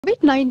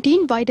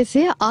COVID-19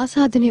 වෛරසය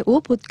ආසාදනය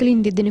වූ පුද්ගලයන්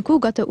දෙදෙනෙකු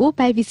ගත වූ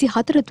පැය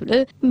 24 තුළ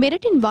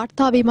මෙරටින්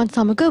වාර්තා වීමත්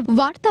සමග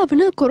වාර්තා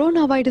වන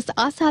කොරෝනා වෛරස්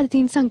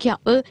ආසාදිතයින්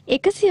සංඛ්‍යාව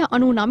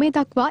 199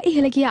 දක්වා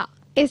ඉහළ ගියා.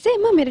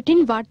 එසේම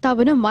මෙරටින් වාර්තා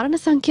වන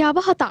මරණ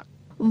සංඛ්‍යාව 7ක්.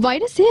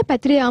 වෛරසය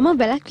පැතිර යාම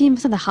වැළැක්වීම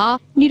සඳහා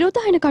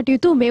නිරෝධායන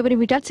කටයුතු මේවන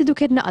විටත් සිදු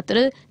කෙරෙන අතර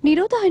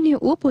නිරෝධායනය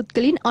වූ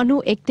පුද්ගලයන්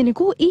 91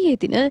 දෙනෙකු ඊයේ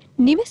දින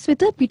නිවෙස්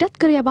වෙත පිටත්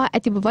කර යවා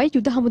ඇති බවයි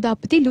යුද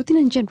හමුදාපති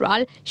ලුතිනන්ට්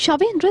ජෙනරාල්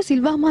ශවේන්ද්‍ර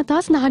සිල්වා මහතා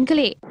සඳහන්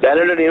කළේ.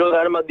 දැනට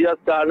නිරෝධායන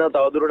මධ්‍යස්ථාන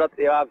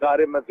තවදුරටත් ඒ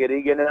ආකාරයෙන්ම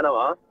කෙරීගෙන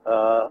යනවා.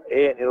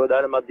 ඒ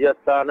නිරෝධායන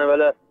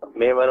මධ්‍යස්ථානවල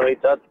මේ වන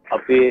විටත්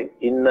අපි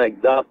ඉන්න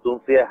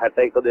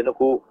 1361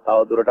 දෙනෙකු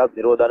තවදුරටත්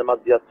නිරෝධායන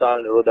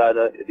මධ්‍යස්ථාන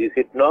නිරෝධායන දී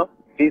සිටිනවා.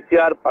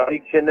 PCR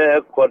පරීක්ෂණ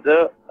කොට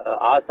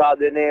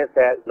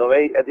ආසාදනයේ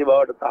නොවේ ඇති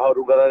බවට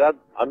තහවුරු කරගත්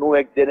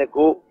 91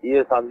 දෙනෙකු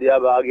ඊයේ සන්ධ්‍යා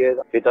භාගයේ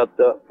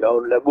පිටත්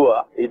යවුන්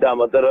ලැබුවා. ඊට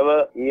අමතරව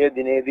ඊයේ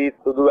දිනේදී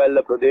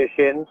සුදුවැල්ල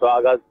ප්‍රදේශයෙන්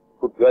සොයාගත්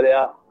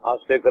පුද්ගලයා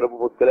ආශ්‍රය කරපු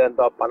පුද්ගලයන්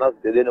තව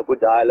 52 දෙනෙකු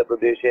ජායල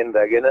ප්‍රදේශයෙන්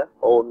රැගෙන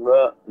ඔවුන්ව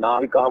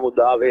නාවික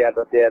හමුදාවේ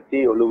යටතේ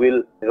ඇති ඔළුවිල්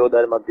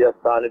නිරෝධායන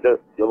මධ්‍යස්ථානයට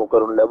යොමු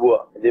කරනු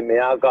ලැබුවා. ඉතින්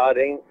මේ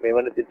ආකාරයෙන්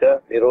මෙවන සිට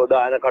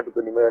නිරෝධායන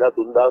කටයුතු නිම වෙලා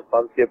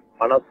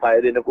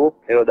 3556 දෙනෙකු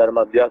නිරෝධායන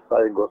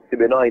මධ්‍යස්ථානයෙන් ගොස්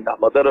තිබෙනවා. ඊට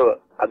අමතරව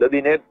අද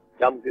දිනේ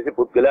යම් කිසි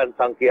පුද්ගලයන්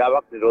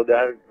සංඛ්‍යාවක්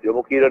නිරෝධායන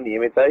යොමු කිරීම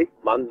නියමිතයි.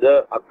 මන්ද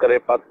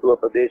අක්කරේපත්තුව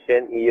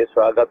ප්‍රදේශයෙන් ඊයේ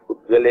සොයාගත්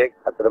පුද්ගලයෙක්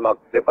අතරම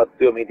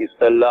අක්කරේපත්තුව මීට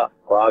ඉස්සෙල්ලා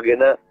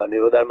හොයාගෙන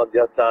නිරෝධායන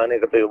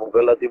මධ්‍යස්ථානයකට යොමු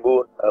කරලා තිබූ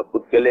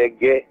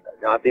පුද්ගලයෙක්ගේ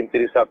ඥාතීන්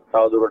පිරිසක්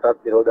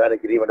තවදුරටත්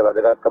නිරෝධායන කිරීමට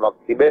වැදගත්කමක්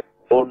තිබේ.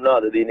 ඔවුන්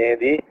අද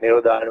දිනේදී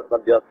නිරෝධායන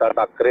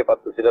මධ්‍යස්ථානට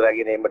අක්කරේපත්තු සිට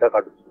රැගෙන ඒමට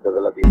කටයුතු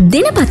කරලා තියෙනවා.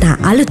 දිනපතා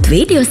අලුත්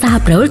වීඩියෝ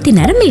සහ ප්‍රවෘත්ති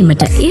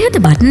නැරඹීමට ඉහත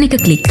බටන් එක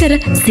ක්ලික් කර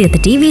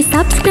සියත TV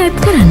subscribe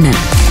කරන්න.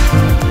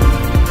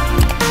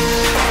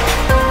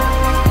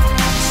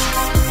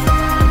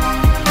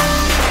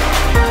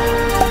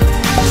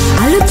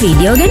 අලුත්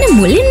වීඩියෝ ගැන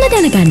මුලින්ම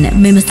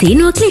දැනගන්න මෙම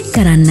සීනුව ක්ලික්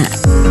කරන්න.